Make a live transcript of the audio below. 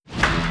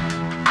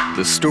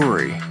The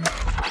story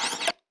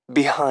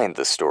behind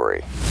the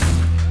story.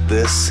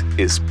 This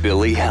is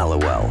Billy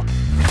Hallowell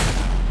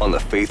on the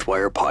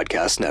Faithwire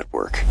Podcast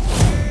Network.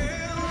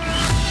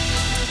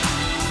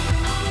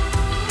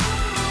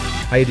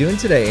 How you doing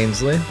today,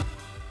 Ainsley?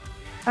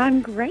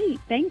 I'm great.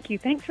 Thank you.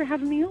 Thanks for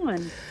having me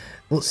on.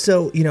 Well,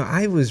 so,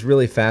 I was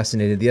really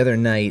fascinated. The other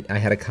night, I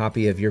had a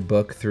copy of your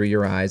book, Through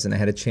Your Eyes, and I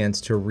had a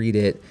chance to read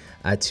it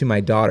to my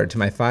daughter, to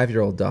my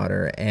 5-year-old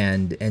daughter,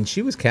 and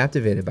she was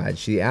captivated by it.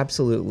 She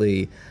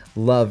absolutely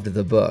loved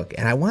the book.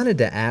 And I wanted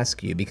to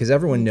ask you, because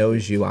everyone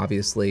knows you,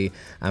 obviously,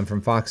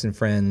 from Fox and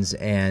Friends,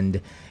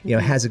 and,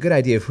 has a good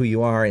idea of who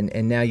you are,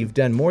 and now you've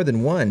done more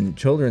than one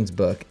children's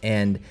book.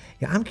 And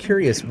I'm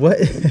curious,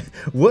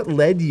 what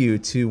led you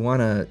to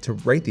want to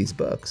write these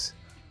books?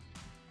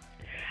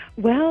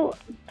 Well,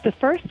 the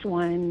first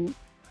one,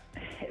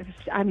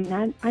 I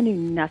knew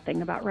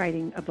nothing about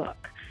writing a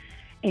book.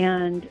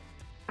 And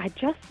I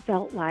just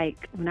felt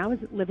like when I was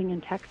living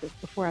in Texas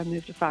before I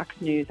moved to Fox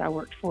News, I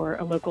worked for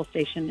a local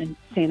station in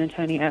San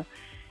Antonio.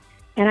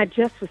 And I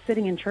just was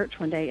sitting in church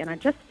one day, and I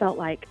just felt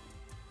like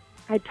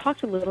I'd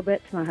talked a little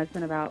bit to my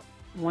husband about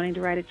wanting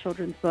to write a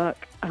children's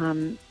book.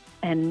 And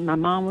my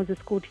mom was a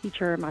school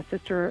teacher. My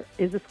sister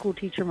is a school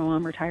teacher. My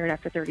mom retired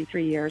after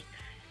 33 years.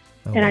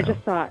 Oh, and wow. I just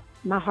thought,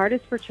 my heart is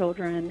for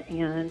children,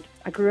 and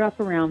I grew up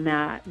around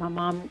that. My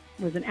mom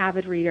was an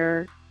avid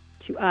reader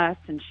to us,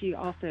 and she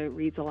also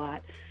reads a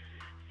lot.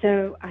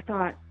 So I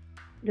thought,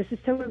 this is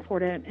so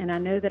important, and I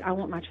know that I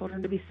want my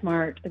children to be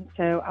smart, and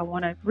so I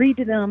want to read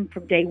to them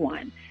from day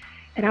one.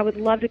 And I would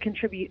love to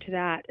contribute to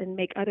that and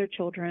make other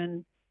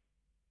children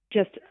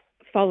just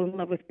fall in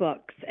love with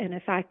books. And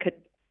if I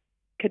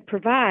could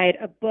provide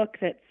a book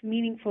that's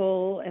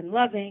meaningful and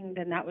loving,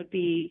 then that would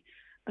be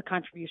a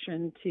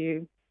contribution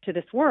to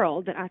this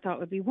world that I thought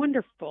would be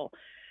wonderful.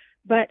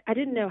 But I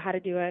didn't know how to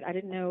do it. I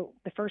didn't know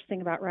the first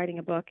thing about writing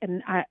a book.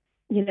 And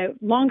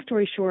long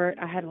story short,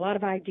 I had a lot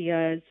of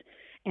ideas.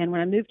 And when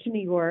I moved to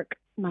New York,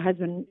 my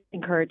husband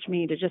encouraged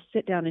me to just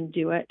sit down and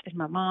do it. And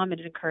my mom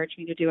had encouraged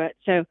me to do it.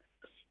 So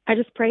I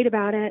just prayed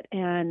about it.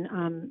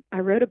 And I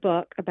wrote a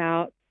book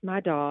about my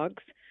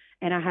dogs.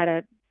 And I had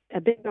a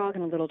big dog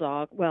and a little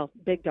dog. Well,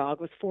 big dog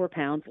was 4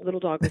 pounds. Little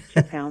dog was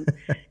 2 pounds.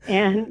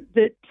 And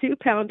the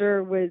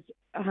 2-pounder was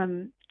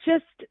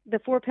the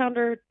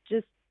 4-pounder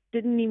just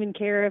didn't even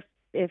care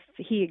if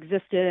he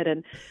existed,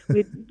 and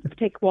we'd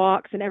take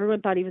walks, and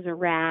everyone thought he was a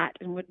rat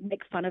and would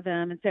make fun of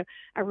him. And so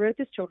I wrote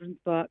this children's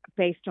book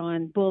based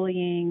on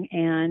bullying,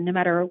 and no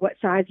matter what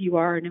size you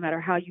are, no matter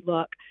how you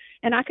look.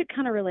 And I could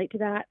kind of relate to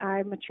that.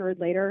 I matured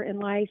later in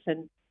life,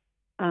 and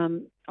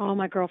all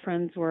my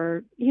girlfriends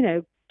were,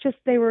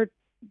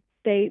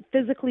 they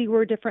physically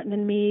were different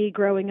than me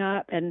growing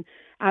up, and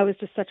I was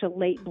just such a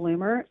late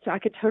bloomer. So I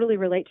could totally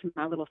relate to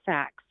my little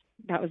Sax.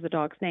 That was the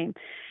dog's name.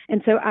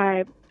 And so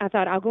I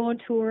thought, I'll go on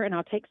tour and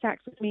I'll take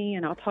Sax with me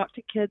and I'll talk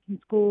to kids in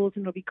schools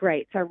and it'll be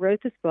great. So I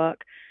wrote this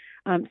book.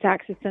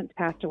 Sax has since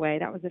passed away.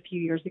 That was a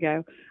few years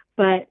ago.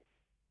 But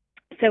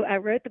so I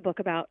wrote the book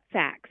about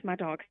Sax, my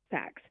dog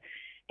Sax,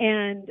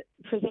 and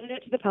presented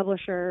it to the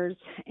publishers.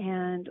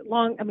 And it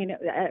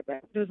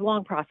was a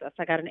long process.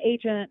 I got an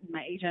agent, and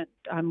my agent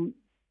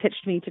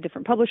pitched me to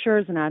different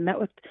publishers, and I met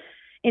with.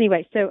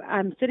 Anyway, so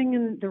I'm sitting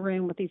in the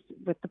room with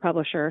the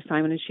publisher,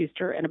 Simon &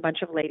 Schuster, and a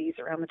bunch of ladies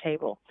around the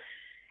table.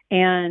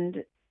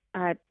 And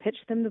I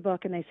pitched them the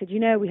book, and they said,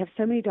 we have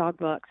so many dog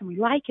books, and we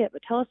like it,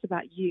 but tell us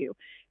about you.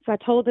 So I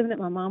told them that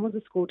my mom was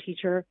a school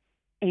teacher,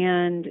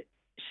 and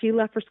she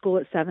left for school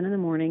at 7 in the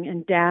morning,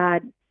 and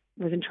Dad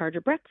was in charge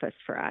of breakfast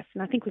for us.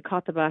 And I think we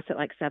caught the bus at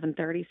like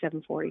 7:30,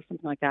 7:40,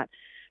 something like that.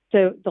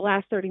 So the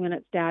last 30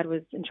 minutes, Dad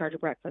was in charge of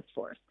breakfast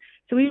for us.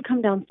 So we would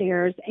come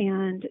downstairs,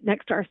 and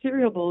next to our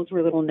cereal bowls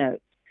were little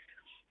notes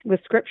with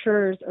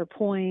scriptures or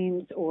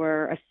poems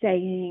or a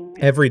saying.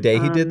 Every day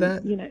he did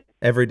that?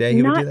 Every day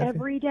he would do that?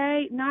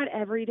 Not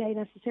every day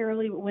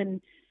necessarily, but when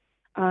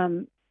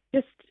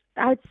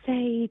I'd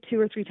say 2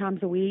 or 3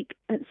 times a week.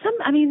 And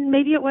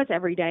maybe it was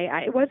every day.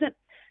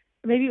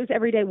 Maybe it was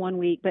every day one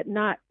week, but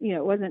not,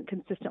 it wasn't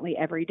consistently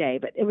every day,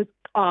 but it was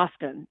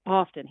often.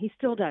 He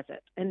still does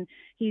it. And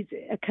he's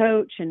a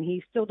coach, and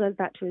he still does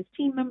that to his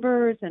team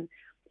members. And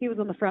he was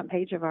on the front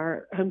page of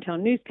our hometown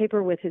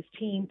newspaper with his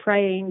team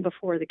praying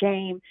before the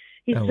game.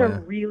 He's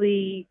a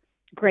really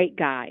great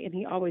guy, and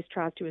he always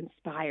tries to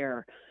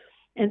inspire.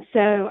 And so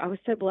I was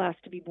so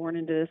blessed to be born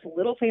into this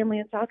little family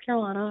in South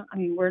Carolina.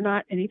 We're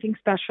not anything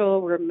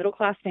special. We're a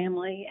middle-class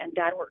family, and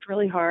Dad worked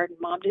really hard, and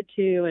Mom did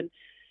too, and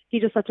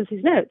he just left us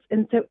these notes.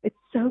 And so it's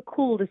so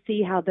cool to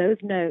see how those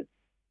notes,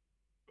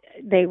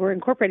 they were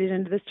incorporated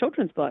into this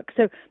children's book.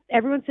 So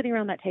everyone sitting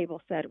around that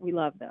table said, we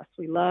love this.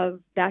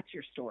 That's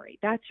your story.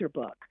 That's your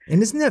book.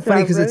 And isn't that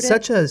funny? Because it's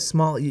such a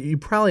small, you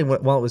probably,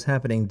 while it was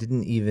happening,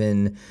 didn't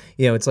even,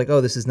 it's like, oh,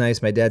 this is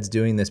nice. My dad's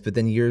doing this. But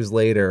then years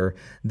later,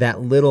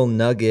 that little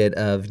nugget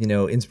of,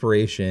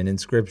 inspiration in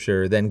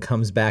scripture then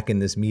comes back in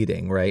this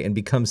meeting, right? And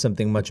becomes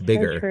something much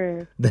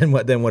bigger than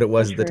what it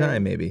was at the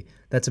time, maybe.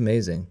 That's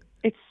amazing.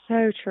 It's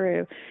so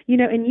true.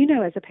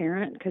 And as a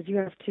parent, because you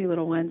have 2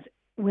 little ones,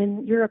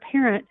 when you're a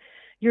parent,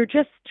 you're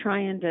just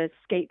trying to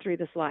skate through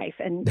this life,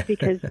 and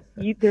because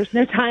there's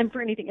no time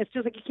for anything. It's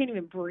just like you can't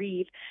even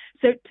breathe.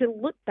 So to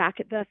look back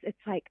at this, it's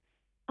like,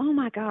 oh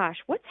my gosh,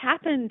 what's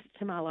happened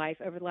to my life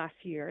over the last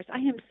few years? I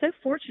am so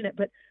fortunate,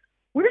 but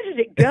where did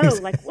it go?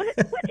 Like, what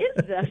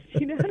is this?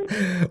 You know,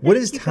 what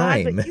is you,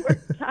 time? God, but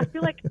I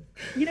feel like,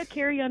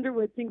 Carrie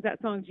Underwood sings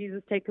that song,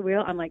 Jesus Take the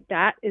Wheel. I'm like,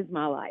 that is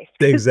my life.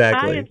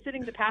 Exactly. I am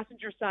sitting the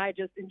passenger side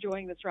just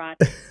enjoying this ride.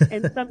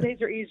 And some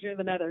days are easier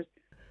than others.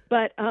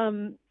 But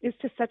it's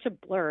just such a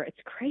blur. It's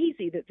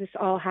crazy that this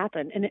all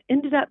happened. And it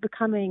ended up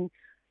becoming,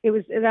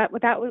 that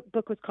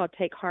book was called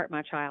Take Heart,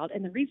 My Child.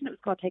 And the reason it was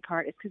called Take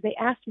Heart is because they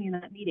asked me in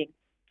that meeting,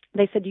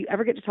 they said, do you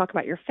ever get to talk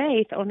about your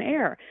faith on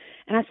air?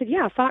 And I said,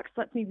 yeah, Fox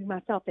lets me be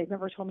myself. They've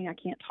never told me I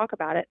can't talk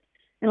about it.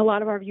 And a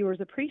lot of our viewers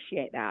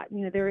appreciate that.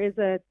 There is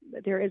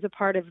a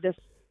part of this,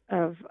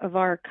 of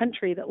our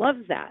country that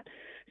loves that.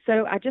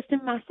 So I just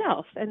am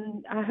myself,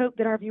 and I hope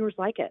that our viewers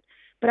like it.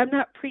 But I'm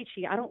not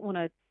preachy. I don't want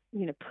to,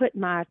 put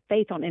my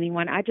faith on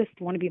anyone. I just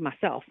want to be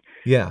myself.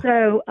 Yeah.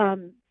 So,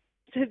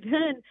 so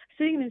then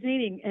sitting in this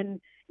meeting, and,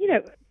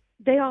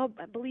 they all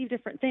believe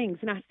different things.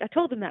 And I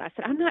told them that. I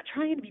said, I'm not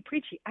trying to be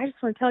preachy. I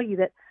just want to tell you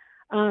that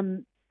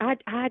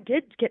I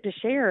did get to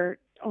share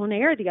on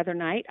air the other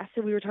night. I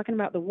said we were talking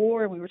about the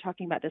war, and we were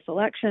talking about this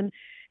election,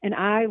 and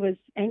I was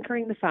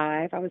anchoring the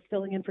 5. I was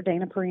filling in for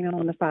Dana Perino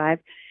on the 5.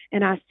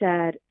 And I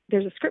said,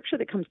 there's a scripture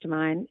that comes to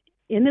mind.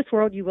 In this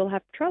world you will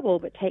have trouble,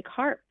 but take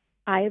heart.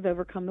 I have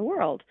overcome the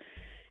world.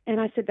 And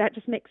I said, that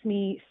just makes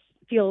me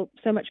feel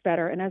so much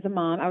better. And as a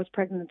mom, I was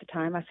pregnant at the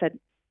time. I said,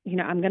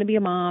 I'm going to be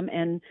a mom.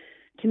 And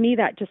to me,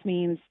 that just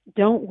means,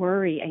 don't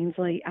worry,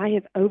 Ainsley. I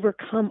have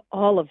overcome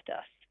all of this.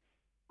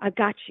 I've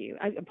got you.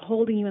 I'm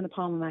holding you in the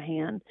palm of my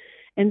hand.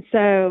 And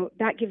so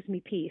that gives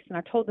me peace. And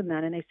I told them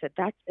that, and they said,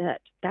 that's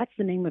it. That's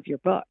the name of your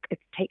book.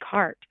 It's Take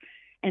Heart.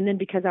 And then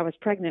because I was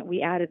pregnant,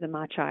 we added the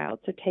My Child.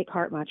 So Take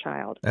Heart, My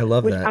Child. I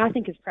love which that. I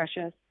think is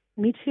precious.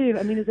 Me too.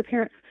 I mean, as a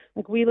parent,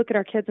 like, we look at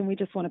our kids and we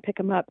just want to pick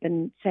them up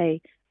and say,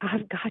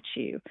 I've got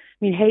you. I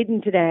mean,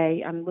 Hayden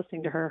today, I'm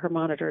listening to her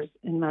monitor's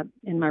in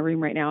my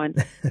room right now,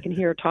 and I can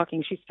hear her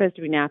talking. She's supposed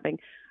to be napping,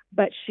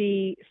 but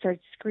she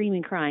started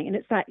screaming, crying. And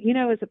it's that,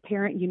 as a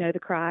parent, the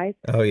cries.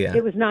 Oh, yeah.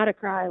 It was not a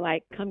cry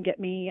like, come get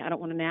me, I don't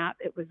want to nap.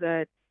 It was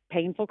a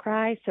painful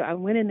cry. So I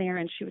went in there,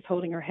 and she was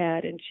holding her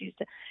head, and she used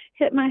to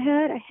hit my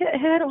head. I hit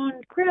head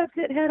on crib,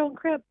 hit head on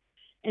crib.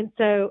 And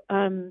so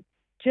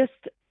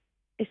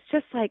it's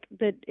just like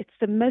it's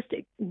the most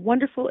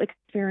wonderful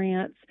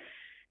experience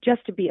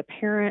just to be a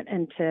parent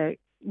and to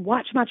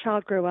watch my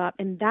child grow up.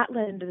 And that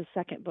led into the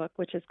second book,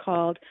 which is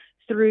called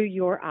Through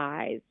Your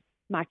Eyes,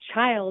 my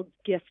child's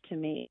gift to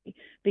me,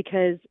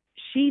 because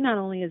she not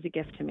only is a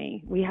gift to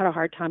me. We had a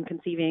hard time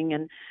conceiving,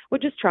 and we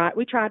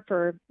tried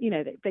for,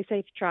 they say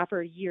if you try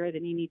for a year,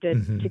 then you need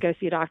to go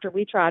see a doctor.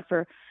 We tried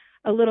for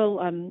a little,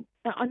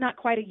 not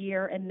quite a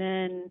year. And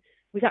then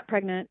we got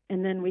pregnant,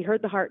 and then we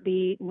heard the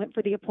heartbeat and went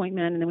for the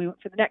appointment, and then we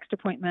went for the next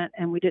appointment,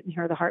 and we didn't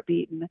hear the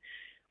heartbeat, and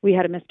we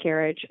had a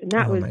miscarriage. And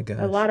that was,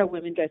 a lot of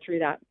women go through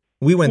that.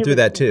 We went through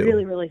that too.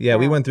 Really, really yeah, sad.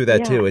 We went through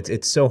that too.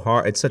 It's so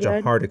hard. It's such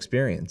a hard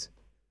experience.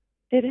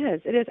 It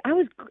is.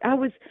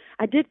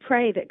 I did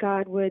pray that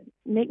God would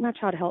make my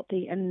child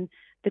healthy, and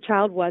the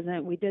child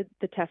wasn't. We did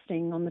the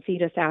testing on the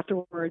fetus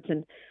afterwards,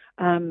 and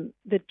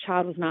the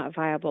child was not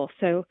viable.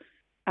 So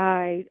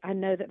I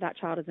know that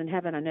child is in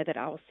heaven. I know that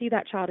I will see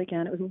that child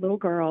again. It was a little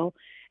girl,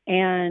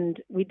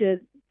 and we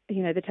did,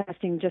 the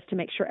testing just to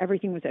make sure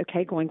everything was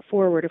okay going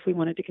forward if we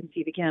wanted to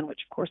conceive again, which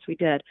of course we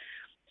did.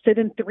 So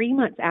then 3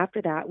 months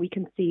after that, we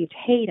conceived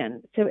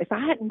Hayden. So if I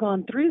hadn't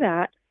gone through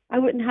that, I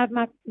wouldn't have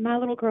my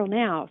little girl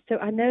now. So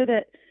I know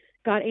that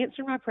God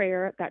answered my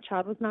prayer. That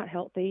child was not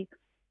healthy.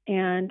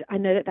 And I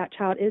know that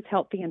child is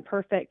healthy and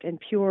perfect and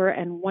pure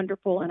and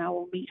wonderful, and I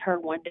will meet her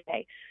one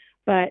day.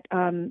 But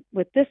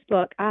with this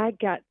book, I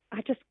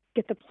just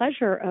get the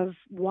pleasure of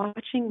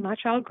watching my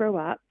child grow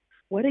up.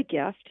 What a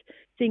gift,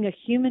 seeing a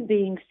human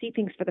being see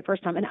things for the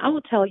first time. And I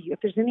will tell you, if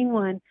there's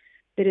anyone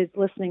that is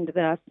listening to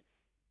this,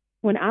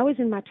 when I was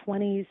in my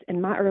 20s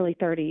and my early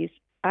 30s,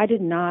 I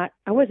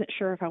wasn't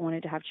sure if I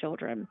wanted to have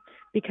children,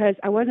 because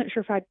I wasn't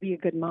sure if I'd be a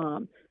good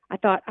mom. I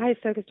thought, I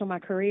focused on my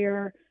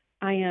career.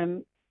 I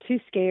am too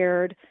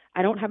scared.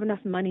 I don't have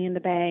enough money in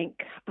the bank.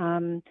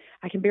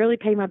 I can barely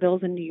pay my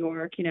bills in New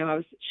York. I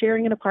was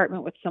sharing an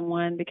apartment with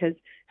someone because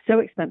it's so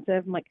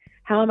expensive. I'm like,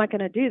 how am I going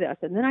to do this?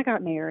 And then I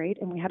got married,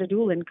 and we had a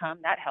dual income.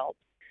 That helped.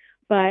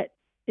 But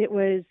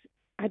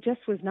I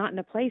just was not in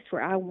a place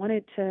where I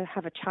wanted to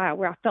have a child,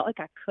 where I felt like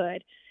I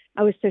could.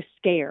 I was so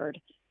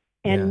scared.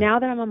 And now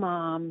that I'm a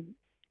mom,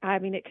 I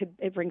mean,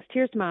 it brings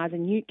tears to my eyes,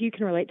 and you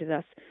can relate to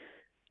this.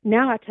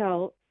 Now I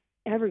tell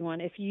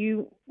everyone, if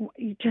you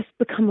just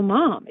become a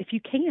mom, if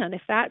you can,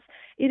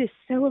 it is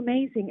so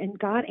amazing. And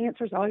God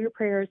answers all your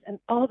prayers, and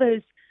all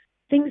those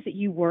things that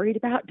you worried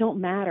about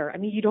don't matter. I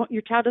mean,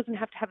 your child doesn't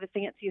have to have the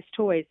fanciest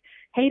toys.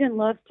 Hayden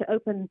loves to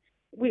open.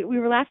 We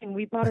were laughing.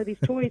 We bought her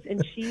these toys,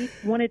 and she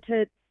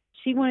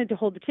she wanted to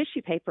hold the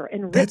tissue paper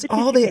and rip That's the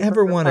all tissue they paper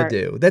ever want to apart.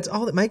 do. That's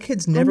all that my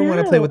kids I never want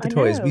to play know, with the I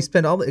toys. We know.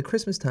 spend all at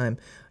Christmas time,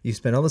 you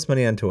spend all this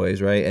money on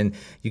toys, right? And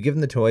you give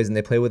them the toys and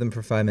they play with them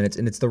for 5 minutes,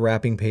 and it's the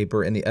wrapping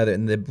paper and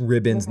the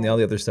ribbons and all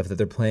the other stuff that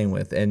they're playing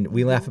with. And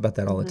we laugh about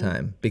that all the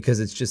time because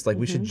it's just like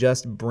we should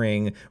just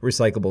bring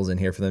recyclables in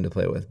here for them to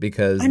play with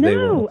because they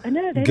will I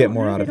know. They get don't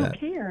more know. out They of don't that.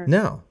 care.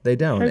 No, they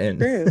don't. So And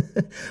true.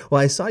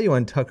 well, I saw you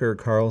on Tucker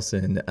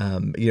Carlson,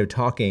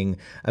 talking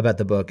about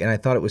the book, and I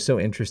thought it was so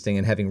interesting.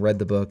 And having read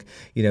the book,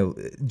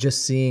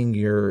 just seeing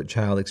your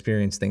child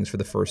experience things for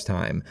the first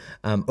time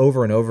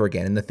over and over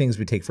again, and the things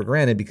we take for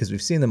granted because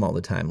we've seen them all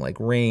the time, like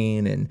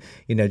rain, and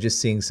just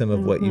seeing some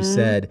of what you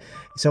said.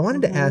 So I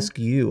wanted to ask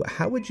you,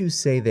 how would you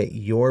say that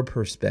your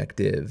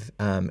perspective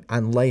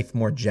on life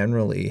more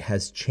generally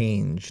has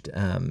changed?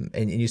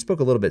 And you spoke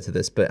a little bit to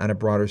this, but on a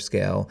broader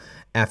scale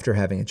after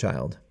having a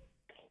child.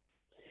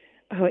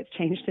 Oh, it's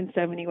changed in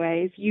so many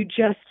ways. You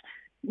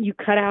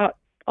cut out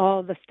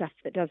all the stuff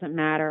that doesn't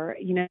matter.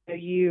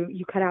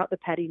 You cut out the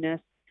pettiness.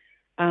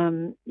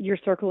 Your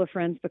circle of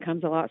friends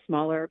becomes a lot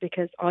smaller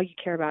because all you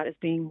care about is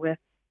being with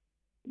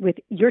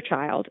your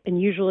child.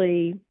 And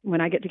usually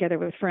when I get together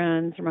with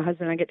friends, or my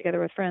husband and I get together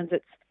with friends,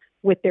 it's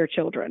with their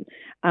children.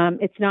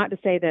 It's not to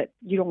say that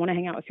you don't want to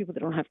hang out with people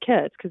that don't have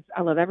kids, because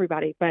I love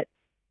everybody, but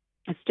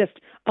it's just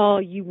all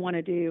you want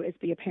to do is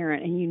be a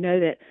parent, and you know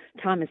that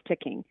time is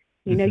ticking.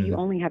 You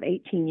only have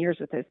 18 years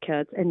with those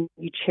kids, and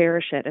you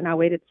cherish it. And I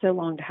waited so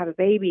long to have a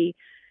baby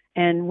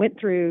and went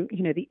through,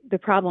 the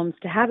problems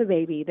to have a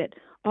baby, that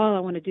all I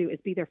want to do is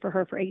be there for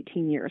her for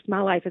 18 years.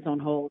 My life is on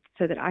hold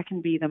so that I can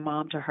be the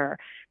mom to her.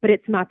 But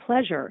it's my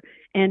pleasure.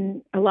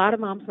 And a lot of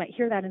moms might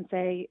hear that and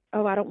say,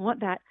 oh, I don't want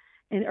that.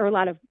 Or a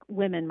lot of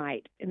women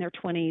might in their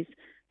 20s,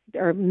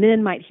 or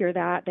men might hear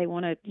that. They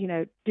want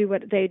to, do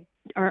what they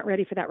aren't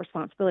ready for that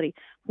responsibility.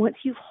 Once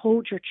you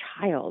hold your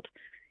child,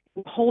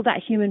 hold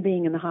that human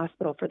being in the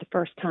hospital for the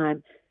first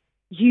time,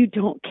 you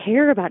don't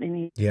care about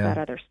any of that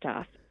other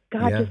stuff.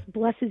 God just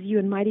blesses you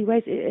in mighty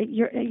ways.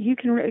 You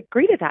can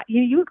agree to that.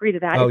 You agree to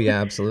that. Oh, yeah,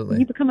 absolutely.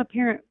 When you become a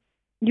parent,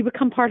 you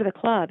become part of the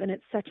club, and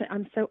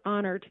I'm so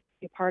honored to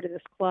be a part of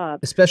this club.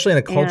 Especially in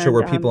a culture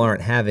where people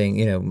aren't having,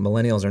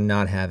 millennials are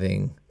not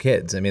having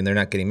kids. I mean, they're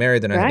not getting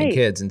married, they're not having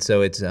kids. And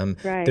so it's,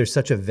 there's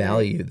such a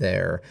value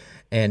there.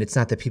 And it's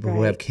not that people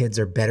who have kids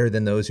are better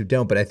than those who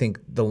don't, but I think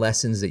the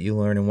lessons that you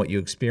learn and what you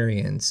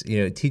experience,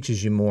 it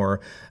teaches you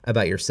more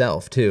about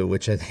yourself too,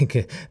 which I think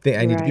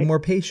I need to be more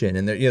patient.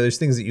 And there's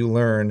things that you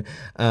learn,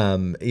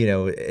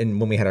 and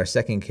when we had our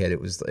second kid,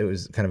 it was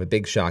kind of a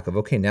big shock of,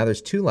 okay, now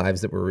there's two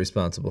lives that we're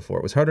responsible for.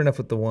 It was hard enough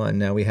with the one,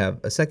 now we have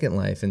a second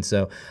life. And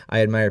so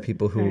I admire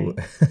people who,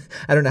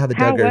 I don't know how the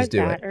Duggars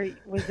do it. Or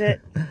was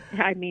it,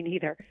 I mean,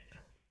 either.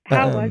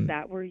 How was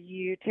that? Were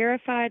you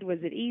terrified? Was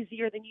it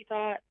easier than you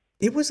thought?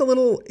 It was a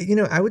little,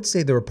 I would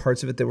say there were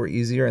parts of it that were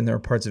easier and there were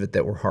parts of it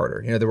that were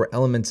harder. There were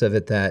elements of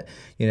it that,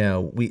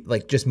 we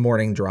like just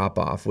morning drop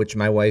off, which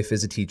my wife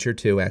is a teacher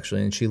too,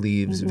 actually, and she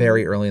leaves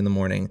very early in the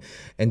morning.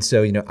 And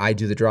so, I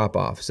do the drop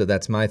off. So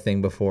that's my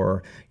thing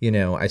before,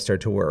 I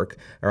start to work,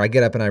 or I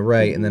get up and I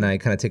write and then I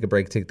kind of take a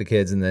break, take the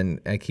kids, and then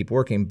I keep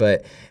working.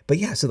 But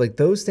yeah, so like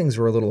those things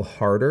were a little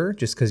harder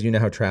just because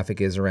how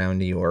traffic is around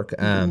New York.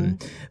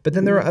 But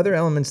then there were other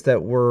elements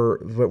that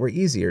were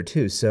easier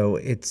too. So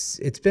it's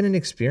been an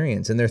experience.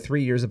 And they're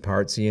 3 years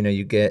apart. So,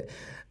 you get,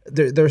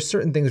 there are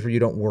certain things where you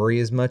don't worry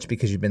as much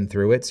because you've been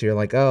through it. So you're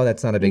like, oh,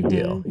 that's not a big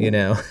deal,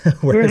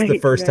 whereas the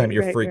first time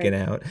you're freaking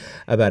out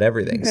about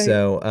everything.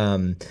 So,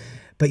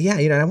 but yeah,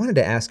 and I wanted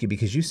to ask you,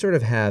 because you sort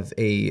of have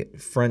a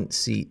front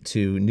seat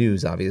to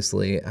news,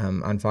 obviously,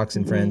 on Fox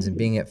and Friends, and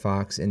being at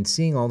Fox and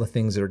seeing all the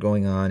things that are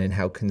going on and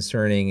how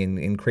concerning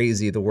and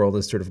crazy the world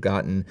has sort of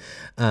gotten.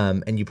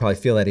 And you probably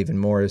feel that even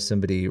more as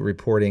somebody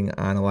reporting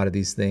on a lot of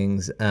these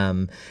things.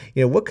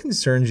 What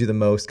concerns you the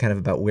most kind of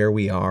about where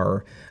we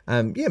are,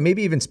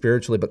 maybe even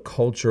spiritually, but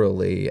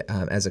culturally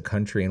as a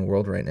country and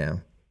world right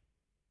now?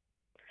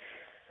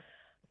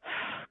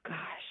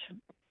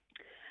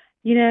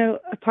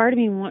 A part of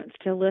me wants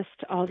to list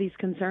all these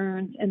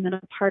concerns, and then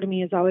a part of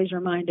me is always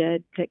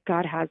reminded that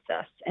God has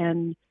this,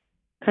 and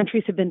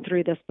countries have been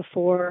through this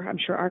before. I'm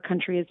sure our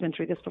country has been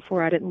through this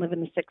before. I didn't live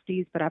in the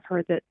 60s, but I've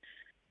heard that,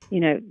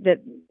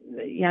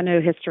 I know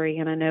history,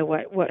 and I know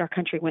what our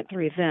country went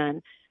through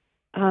then.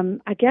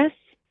 I guess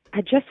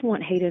I just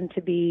want Hayden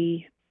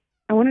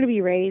I want her to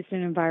be raised in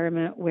an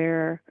environment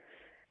where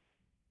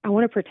I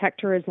want to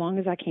protect her as long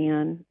as I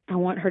can. I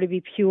want her to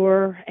be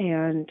pure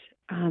and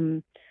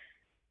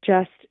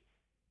just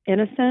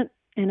innocent.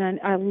 And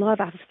I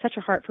have such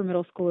a heart for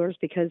middle schoolers,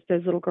 because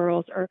those little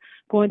girls are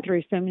going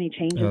through so many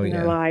changes in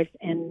their lives,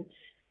 and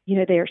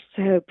they are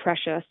so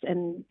precious,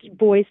 and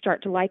boys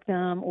start to like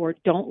them or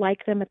don't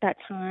like them at that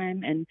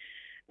time. And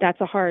that's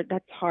hard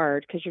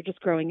because you're just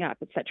growing up.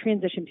 It's that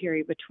transition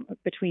period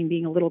between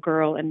being a little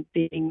girl and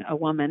being a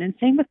woman, and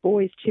same with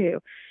boys too.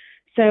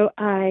 So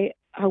I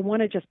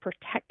want to just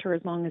protect her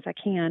as long as I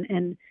can.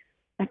 And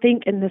I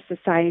think in this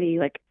society,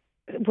 like,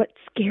 what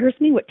scares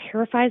me, what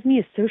terrifies me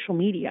is social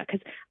media,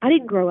 because I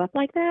didn't grow up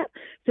like that.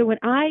 So when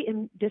I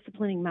am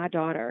disciplining my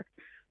daughter,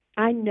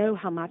 I know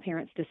how my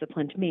parents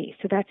disciplined me,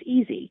 so that's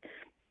easy.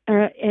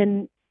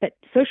 But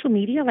social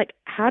media, like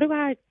how do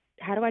I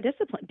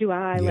discipline? Do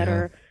I let Yeah.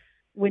 her,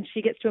 when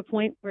she gets to a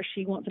point where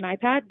she wants an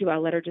iPad, do I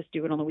let her just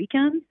do it on the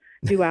weekends?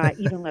 Do I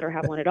even let her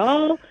have one at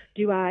all?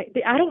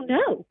 I don't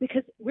know,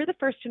 because we're the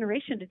first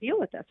generation to deal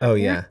with this. Our Oh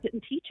parents yeah.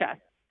 didn't teach us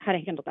how to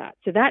handle that.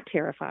 So that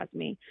terrifies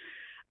me.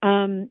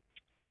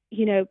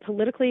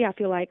 Politically, I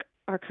feel like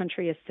our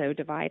country is so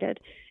divided.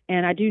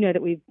 And I do know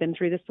that we've been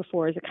through this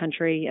before as a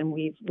country, and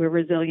we're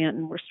resilient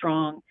and we're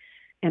strong.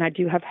 And I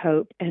do have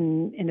hope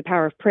in the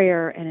power of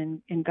prayer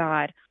and in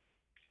God.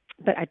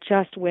 But I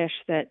just wish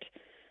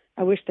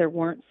there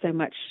weren't so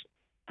much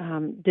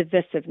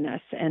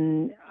divisiveness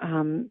and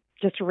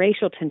just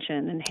racial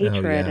tension and Oh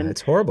hatred. yeah. And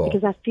It's horrible.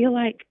 because I feel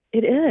like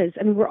it is.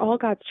 I mean, we're all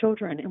God's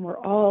children, and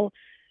Maya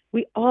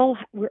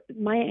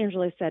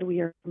Angelou said we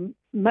are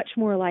much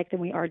more alike than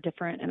we are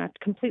different. And I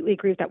completely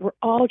agree with that. We're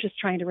all just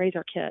trying to raise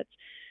our kids.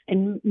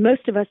 And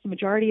most of us, the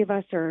majority of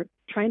us, are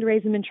trying to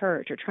raise them in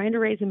church or trying to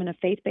raise them in a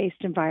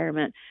faith-based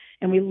environment.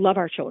 And we love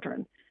our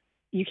children.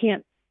 You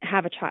can't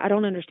have a child. I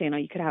don't understand how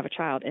you could have a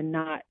child and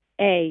not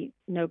A,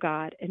 know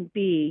God, and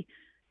B,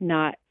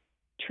 not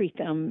treat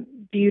them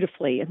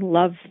beautifully and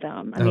love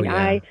them. I Oh mean,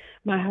 yeah.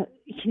 now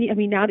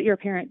that you're a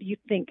parent, you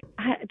think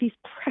these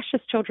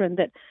precious children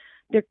that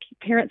their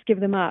parents give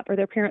them up or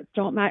their parents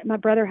don't. My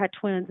brother had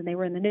twins and they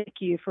were in the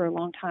NICU for a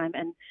long time.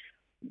 And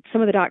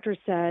some of the doctors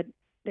said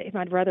that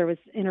my brother was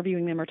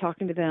interviewing them or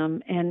talking to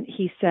them. And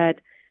he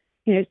said,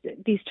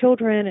 these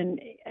children, and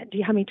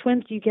how many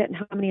twins do you get and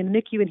how many in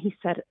the NICU? And he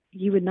said,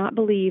 you would not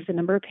believe the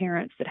number of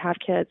parents that have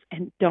kids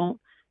and don't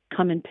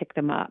come and pick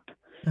them up,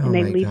 Oh and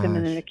they my leave them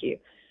in the gosh. NICU.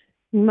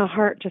 My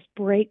heart just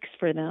breaks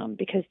for them,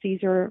 because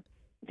these are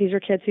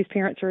kids whose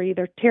parents are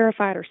either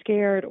terrified or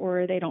scared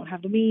or they don't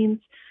have the means.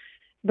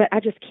 But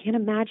I just can't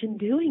imagine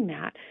doing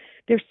that.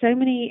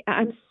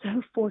 I'm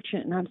so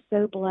fortunate and I'm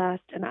so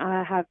blessed. And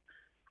I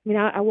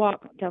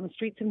walk down the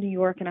streets of New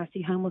York and I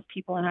see homeless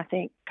people and I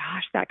think,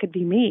 gosh, that could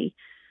be me.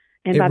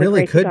 And It by the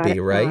really grace of could God, be, it's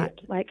right? not.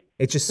 Like,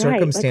 It's just right. Like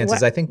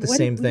circumstances. I think the what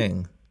did same we,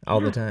 thing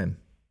all the yeah, time.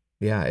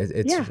 Yeah,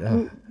 it's yeah. I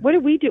mean, what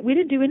did we do? We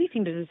didn't do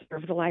anything to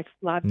deserve the lives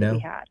that we no,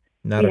 had.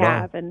 not We at all.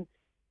 have. And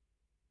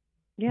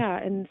yeah.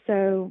 And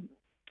so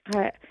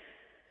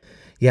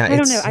Yeah, I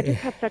don't know. it's I just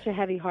have such a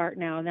heavy heart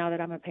now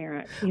that I'm a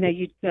parent.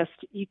 You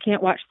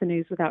can't watch the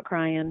news without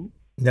crying,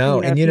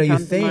 no, a and few you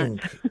times a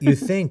month.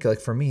 think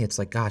like for me, it's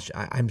like, gosh,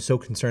 I'm so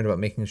concerned about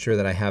making sure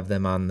that I have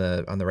them on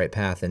the right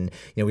path. And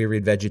we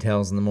read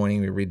VeggieTales in the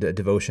morning, we read a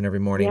devotion every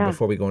morning Yeah.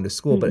 before we go into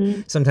school. But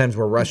Mhm. sometimes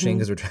we're rushing Mhm.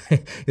 because we're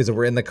trying because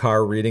we're in the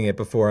car reading it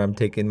before I'm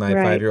taking my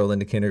Right. 5-year-old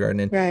into kindergarten.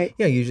 And Right.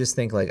 you just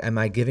think like, am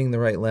I giving the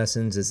right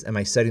lessons? Am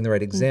I setting the right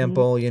Mhm.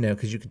 example?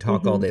 Because you can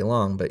talk all Mhm. day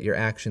long, but your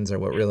actions are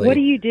what What do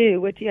really. you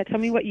do? Tell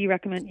me what you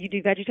recommend. You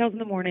do VeggieTales in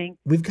the morning.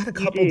 We've got a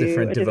You couple do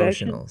different a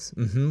devotion.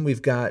 devotionals.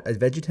 We've got a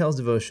VeggieTales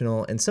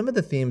devotional, and some of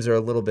the themes are a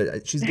little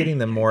bit. She's getting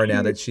them more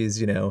now that Cute.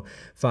 she's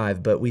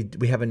 5. But we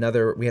have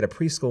another. We had a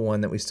preschool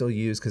one that we still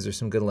use because there's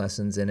some good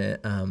lessons in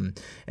it. And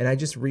I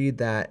just read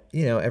that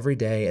every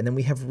day. And then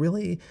we have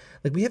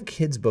we have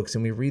kids books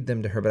and we read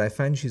them to her. But I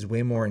find she's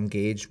way more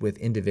engaged with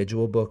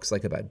individual books,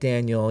 like about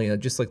Daniel.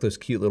 Just like those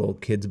cute little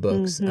kids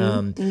books.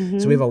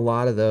 Mhm. So we have Mhm. a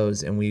lot of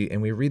those, and we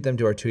read them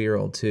to our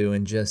 2-year-old too.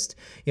 And just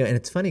and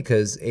it's funny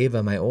because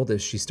Ava, my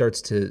oldest, she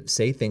starts to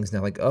say things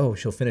now like, oh,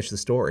 she'll finish the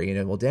story,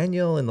 well,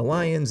 Daniel and the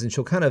lions, and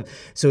she'll kind of,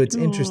 so it's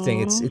interesting.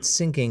 Aw. It's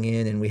sinking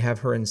in, and we have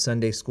her in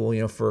Sunday school,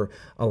 for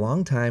a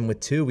long time with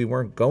 2, we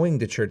weren't going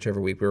to church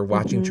every week. We were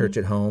watching church Mhm.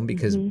 at home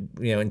because,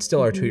 Mhm. and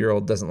still our Mhm.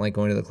 2-year-old doesn't like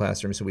going to the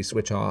classroom, so we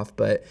switch off,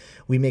 but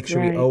we make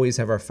sure we Right. always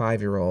have our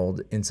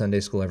 5-year-old in Sunday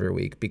school every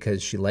week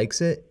because she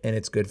likes it and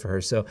it's good for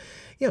her. So,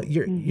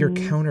 you're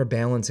Mhm.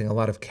 counterbalancing a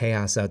lot of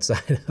chaos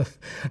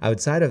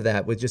outside of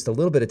that with just a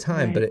little bit of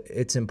time, but Right.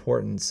 it's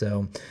important.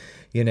 So,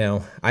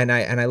 and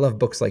I love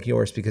books like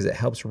yours because it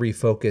helps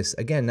refocus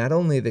again, not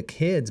only the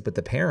kids, but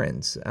the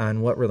parents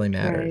on what really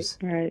Right. matters.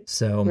 Right.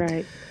 So,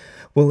 Right.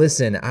 well,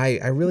 listen,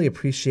 I really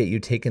appreciate you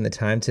taking the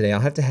time today. I'll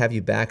have to have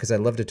you back because I'd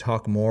love to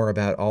talk more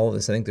about all of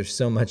this. I think there's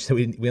so much that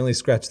we only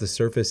scratched the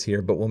surface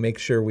here, but we'll make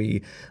sure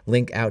we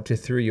link out to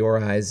Through Your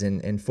Eyes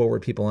and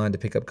forward people on to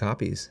pick up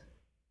copies.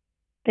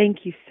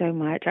 Thank you so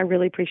much. I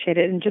really appreciate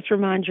it. And just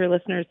remind your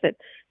listeners that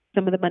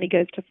some of the money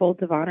goes to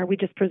Folds of Honor. We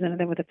just presented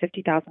them with a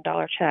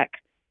 $50,000 check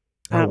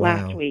Oh,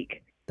 last wow.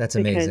 week, That's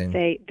because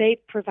amazing. they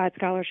provide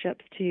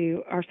scholarships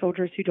to our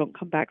soldiers who don't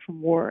come back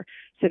from war.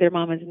 So their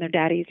mamas and their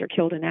daddies are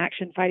killed in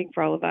action fighting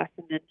for all of us,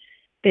 and then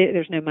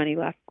there's no money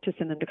left to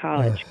send them to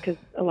college Ugh. because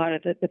a lot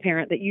of the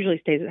parent that usually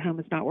stays at home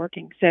is not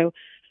working. So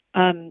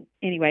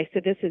anyway,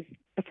 so this is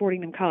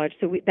affording them college.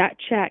 So that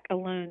check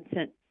alone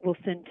will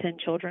send 10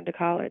 children to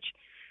college.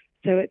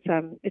 So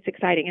it's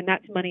exciting, and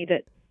that's money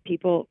that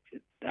people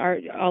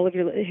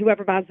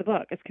whoever buys the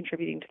book is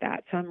contributing to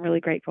that. So I'm really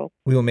grateful.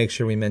 We will make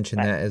sure we mention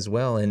But that as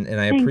well. And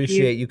I thank you.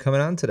 appreciate you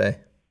coming on today.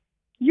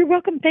 You're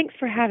welcome. Thanks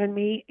for having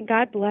me.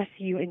 God bless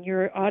you and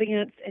your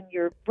audience and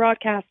your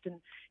broadcast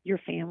and your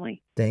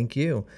family. Thank you.